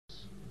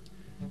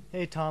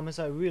Hey Thomas,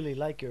 I really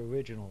like your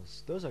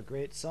originals. Those are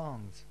great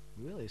songs.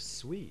 Really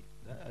sweet.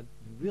 I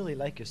really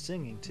like your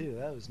singing too.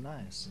 That was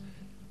nice.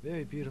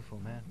 Very beautiful,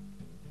 man.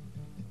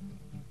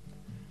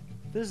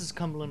 This is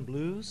Cumberland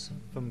Blues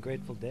from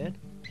Grateful Dead.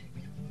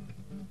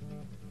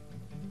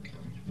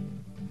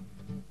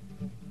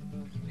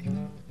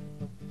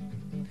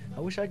 I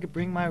wish I could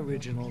bring my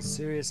originals.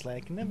 Seriously, I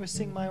can never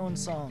sing my own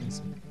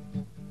songs.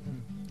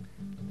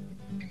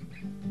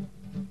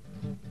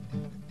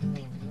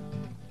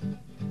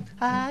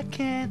 I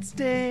can't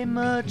stay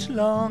much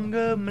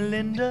longer,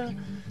 Melinda.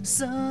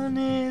 Sun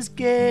is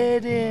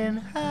getting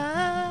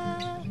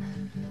high.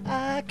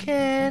 I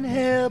can't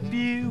help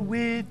you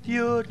with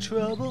your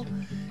trouble.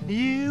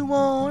 You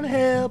won't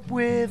help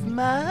with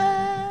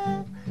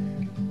mine.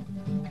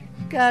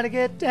 Gotta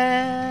get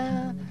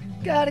down,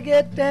 gotta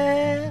get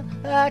down.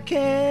 I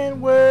can't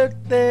work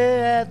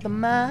there at the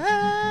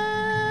mine.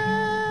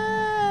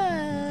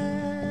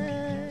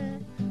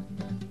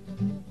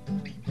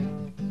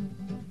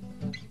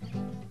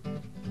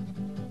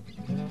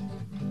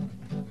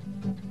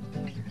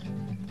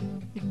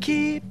 You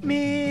keep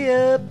me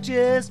up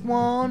just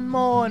one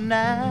more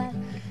night.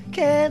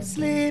 Can't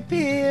sleep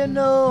here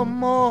no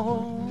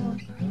more.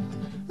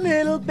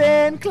 Little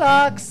Ben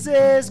clock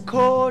says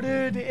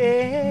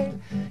 7:45.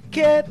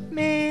 Kept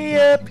me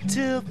up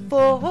till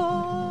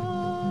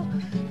 4.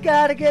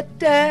 Gotta get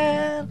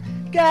down,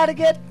 gotta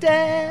get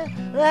down.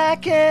 I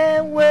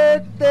can't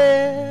work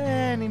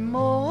there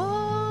anymore.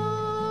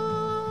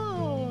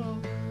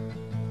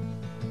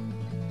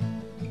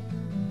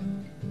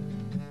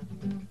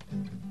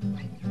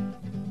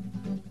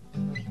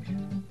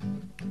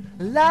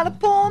 A lot of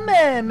poor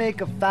men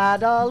make a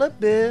 $5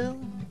 bill.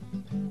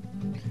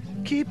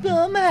 Keep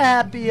them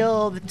happy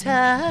all the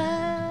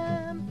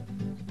time.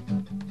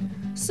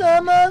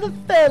 Some other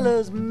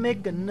fellas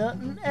make a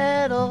nothing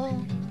at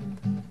all.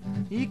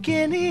 You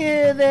can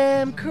hear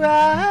them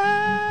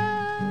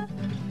cry.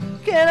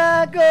 Can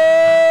I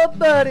go,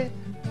 buddy?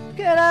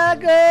 Can I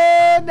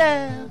go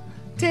down?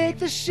 Take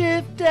the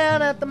shift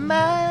down at the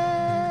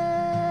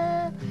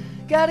mine.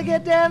 Gotta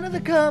get down to the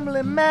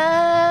Cumberland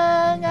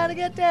mine. Gotta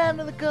get down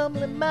to the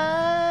Cumberland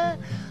mine.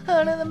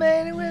 Under the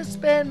main will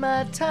spend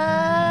my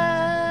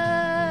time.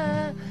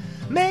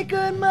 Make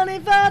good money,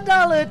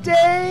 $5 a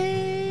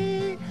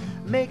day.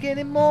 Make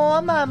any more,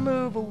 I might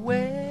move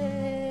away.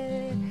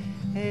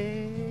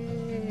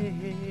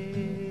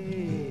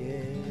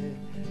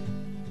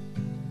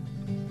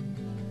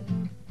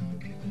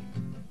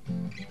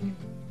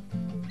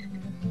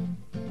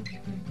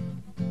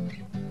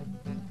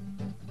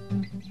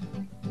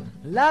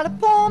 A lot of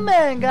poor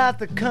men got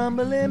the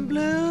Cumberland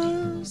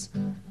Blues.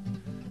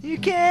 You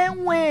can't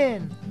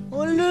win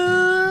or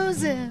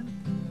losing.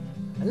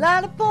 A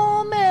lot of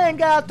poor men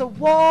got to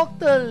walk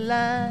the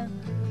line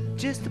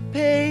just to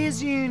pay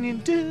his union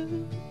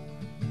due.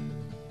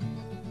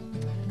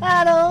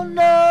 I don't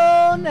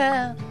know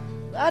now,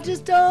 I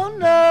just don't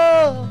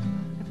know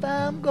if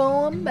I'm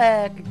going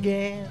back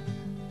again.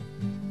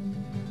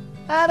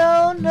 I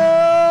don't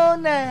know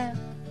now,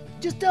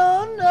 just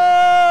don't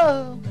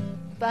know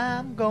if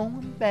I'm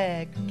going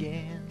back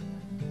again.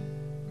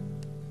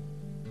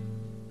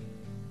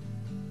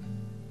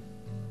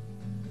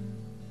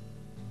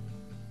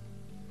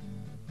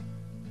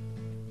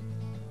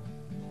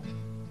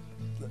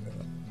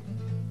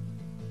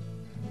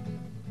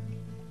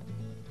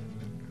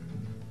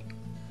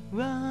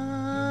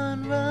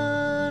 Run,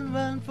 run,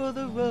 run for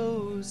the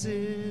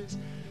roses.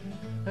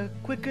 The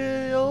quicker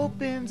it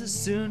opens, the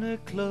sooner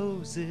it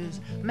closes.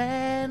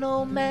 Man,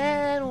 old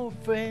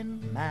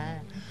friend of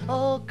mine.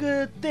 All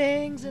good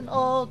things and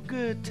all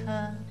good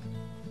time.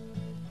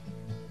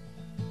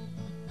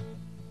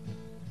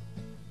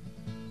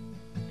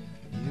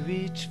 You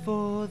reach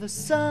for the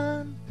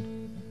sun,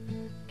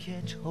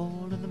 catch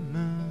hold of the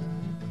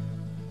moon.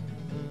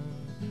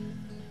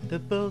 They're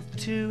both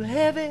too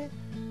heavy,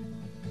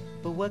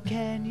 but what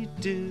can you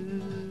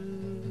do?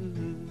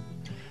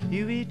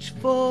 You reach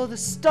for the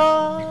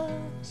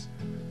stars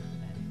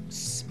and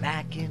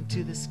smack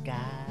into the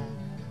sky.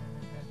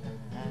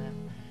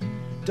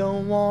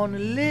 Don't want to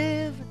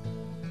live,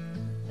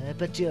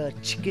 but you're a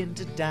chicken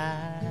to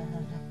die.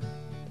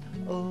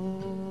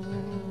 Oh,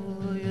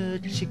 you're a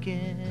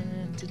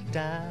chicken to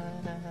die.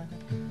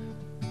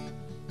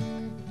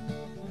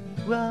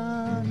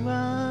 Run,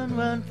 run,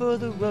 run for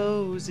the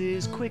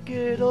roses. Quick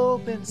it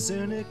opens,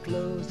 soon it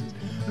closes.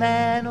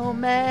 Man, oh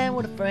man,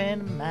 what a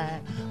friend of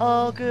mine.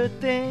 All good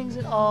things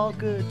and all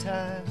good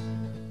time.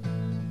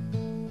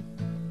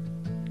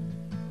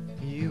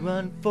 You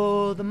run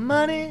for the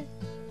money,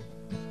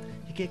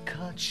 you get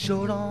caught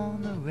short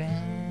on the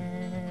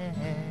rent.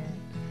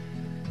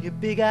 Your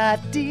big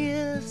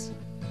ideas,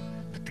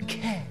 but the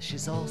cash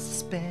is all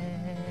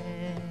spent.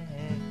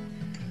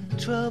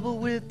 Trouble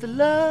with the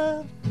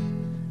love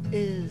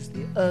is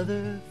the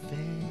other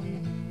thing.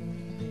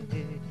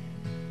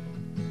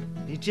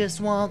 You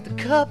just want the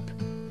cup,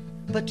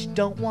 but you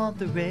don't want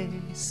the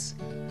race.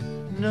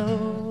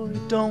 No, you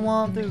don't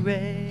want the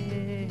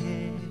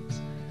race.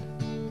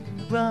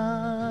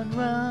 Run,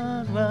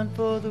 run, run, run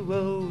for the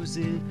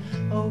roses.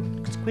 Oh,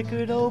 it's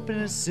quicker to open,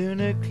 the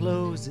sooner it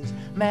closes.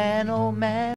 Man, oh man.